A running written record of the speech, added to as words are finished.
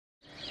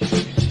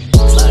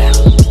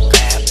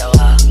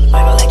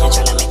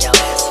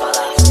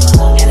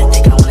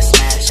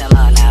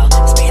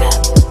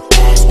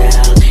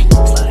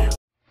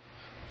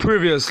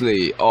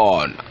Previously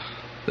on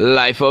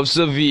Life of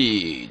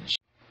SAVGE.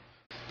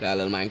 That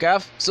little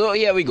Minecraft. So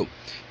here we go.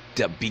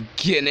 The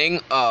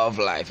beginning of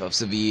Life of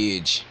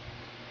SAVGE.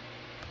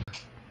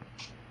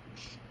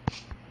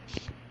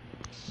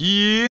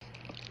 Yeah.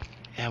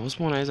 Yeah, what's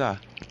one is that?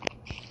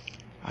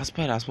 I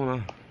spy that's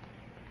one.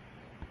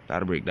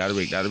 That'll break. Come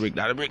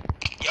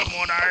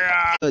on,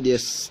 yeah. Oh,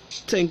 this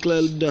stink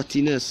little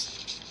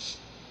dirtiness.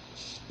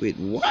 Wait,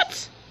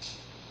 what?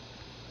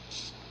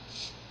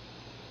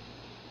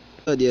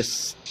 Oh,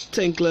 this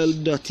stink little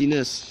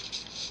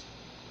dirtiness.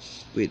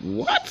 Wait,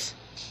 what?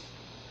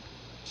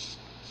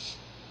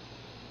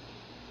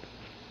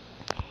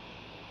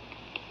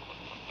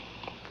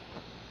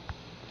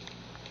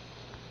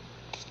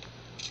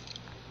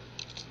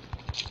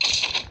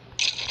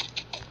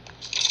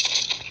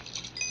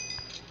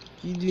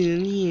 What you doing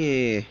in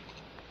here?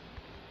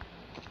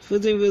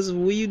 First thing first,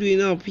 what you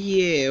doing up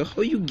here?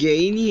 How you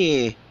getting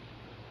here?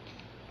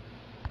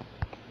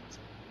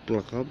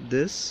 Block up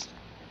this.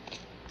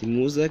 The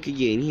most I could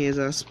get in here is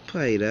a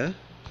spider.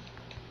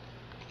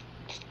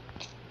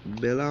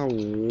 Build a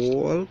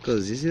wall,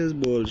 cause this is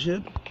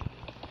bullshit.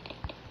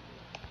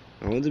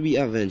 I want to be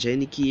adventure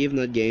in the cave,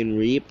 not getting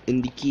raped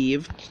in the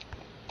cave.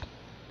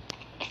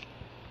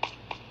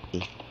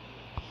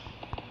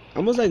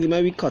 Almost like it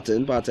might be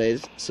cutting part of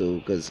it,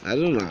 so cause I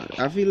don't know.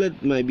 I feel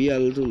it might be a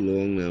little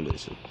long now, but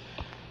so.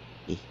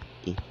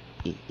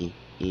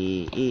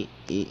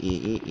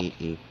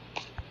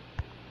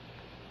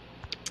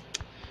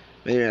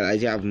 When you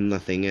realize you have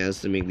nothing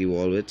else to make the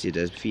wall with, you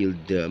just feel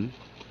dumb.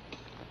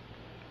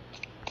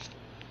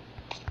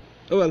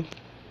 Oh well.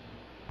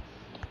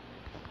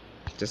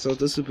 Just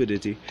out of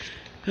stupidity.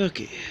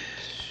 Okay.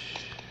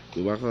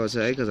 Go back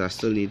outside because I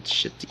still need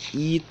shit to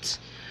eat.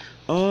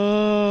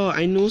 Oh,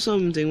 I know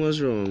something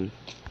was wrong.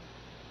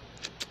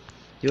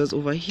 It was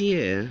over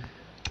here.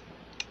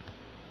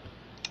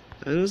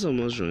 I know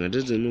something was wrong. I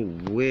just didn't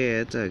know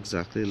where to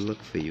exactly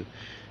look for you.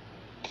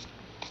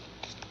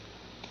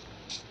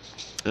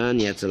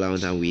 And yet allow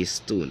and waste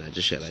stone. I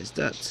just realized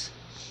that.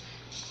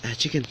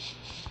 Chicken.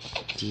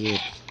 Dear.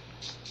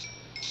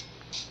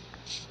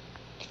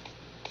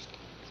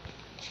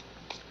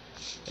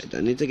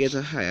 I need to get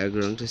a higher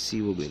ground to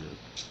see what's going on.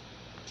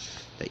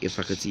 Like if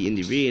I could see in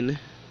the rain.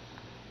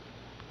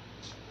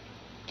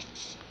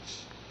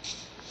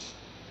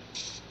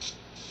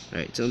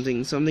 Right,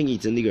 something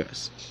eating the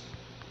grass.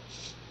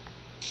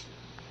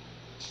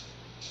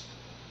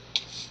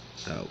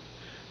 Ow.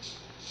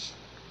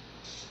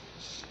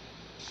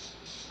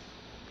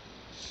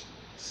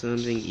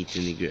 Something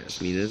eating the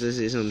grass. Meaning to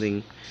say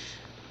something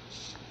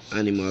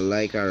animal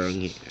like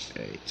around here.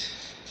 Right.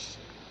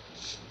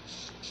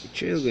 The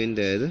trail going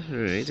dead.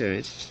 Alright.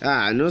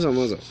 Ah, I know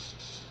someone's up.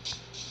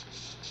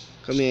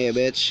 Come here,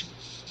 bitch.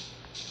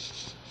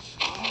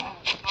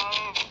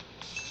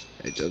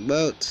 I talk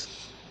about.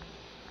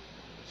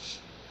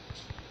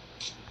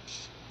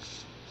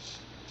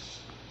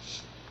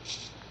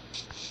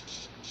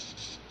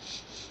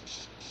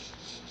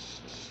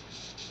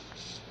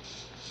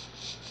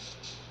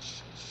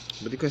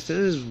 But the question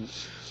is,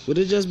 would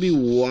it just be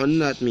one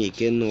that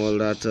making all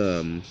that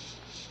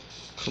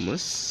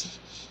hummus?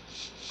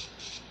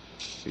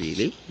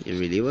 Really? It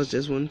really was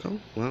just one cow?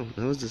 Wow,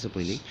 that was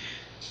disappointing.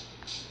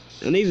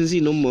 I don't even see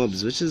no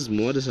mobs, which is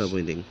more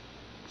disappointing.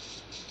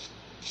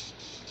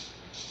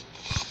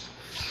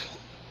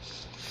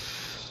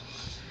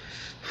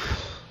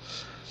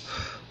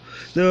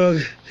 No,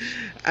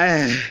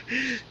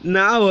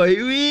 now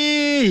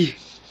wee.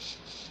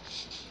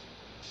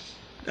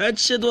 That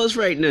shit was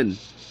frightening.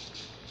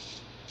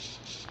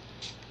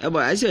 But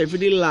I said for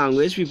the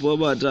language people,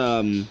 but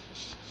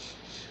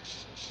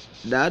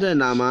that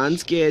and a man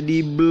scared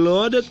the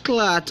blood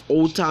clot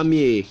out of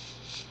me.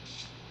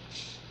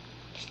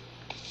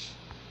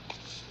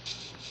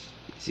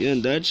 See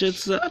when that shit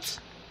starts?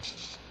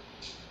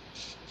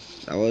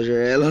 That was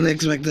real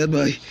unexpected,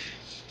 boy.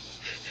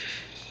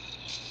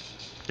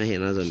 I hear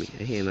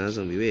another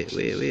zombie.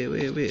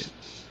 Wait.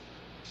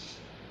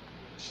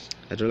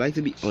 I don't like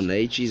to be under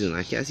the trees and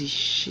I can't see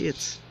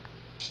shit.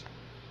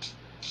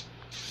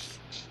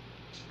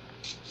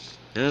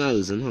 I'm not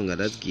losing hunger,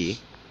 that's gay.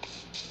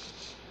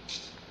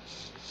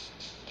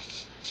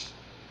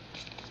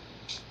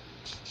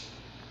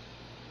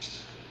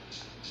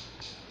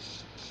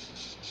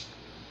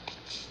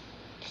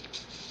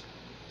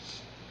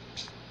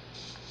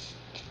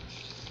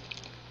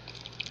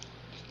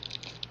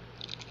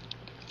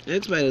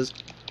 It's spiders.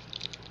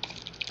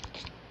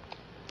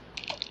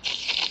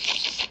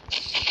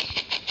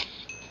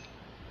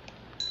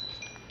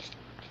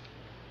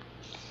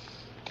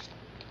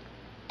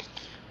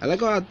 I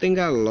like how I think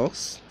I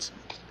lost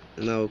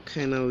in a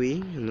kind of way.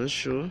 I'm not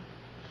sure.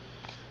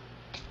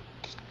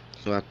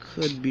 So I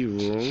could be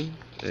wrong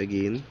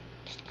again.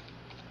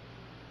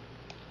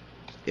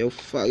 Yo,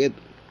 fuck it.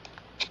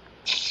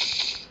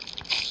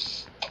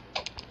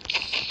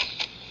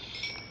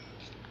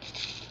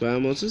 But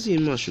I'm also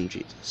seeing mushroom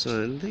trees,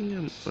 so I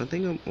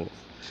think I'm off.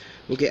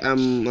 Okay,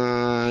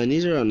 I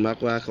need to run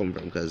back where I come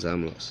from because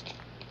I'm lost.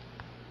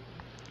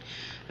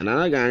 And I'm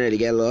not gonna really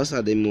get lost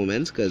at the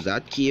moment because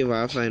that cave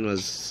I find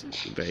was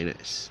very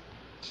nice.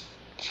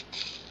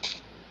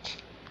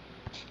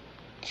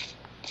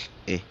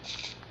 Eh.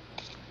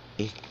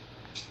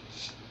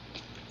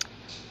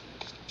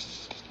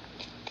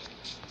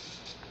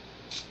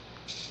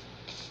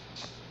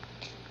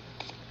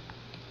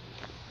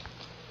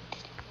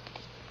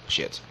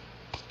 Shit.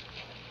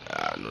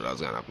 I knew that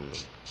was gonna happen.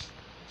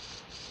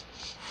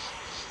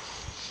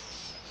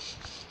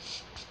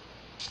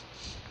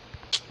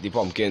 The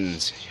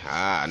pumpkins.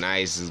 Ah,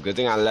 nice. It's a good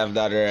thing I left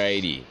that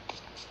already.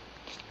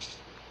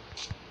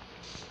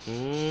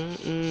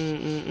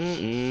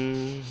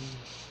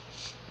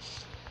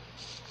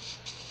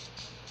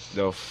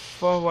 The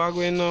fuck what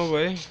going on,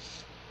 boy?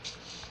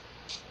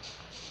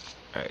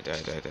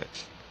 Alright.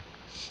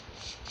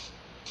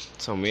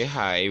 Somewhere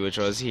high, which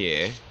was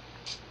here.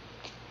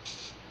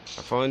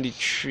 I found the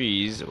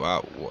trees.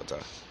 Wow, water.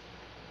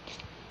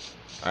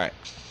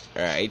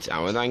 Alright.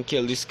 I went and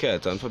killed this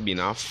skeleton for being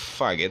a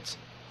faggot.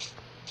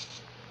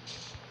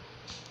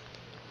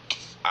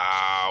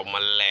 Ow, my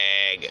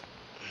leg.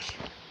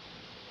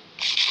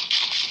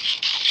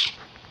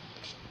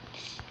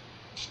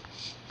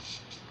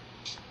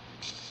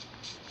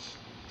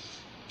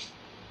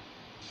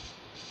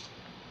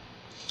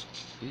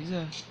 What is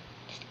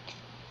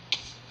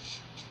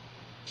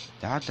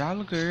that? That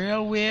look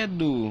real weird,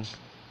 dude.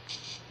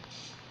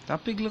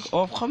 That pig look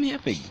off. Come here,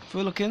 pig. If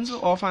you're looking so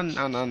off and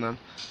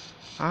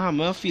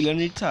I'm feeling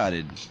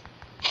retarded.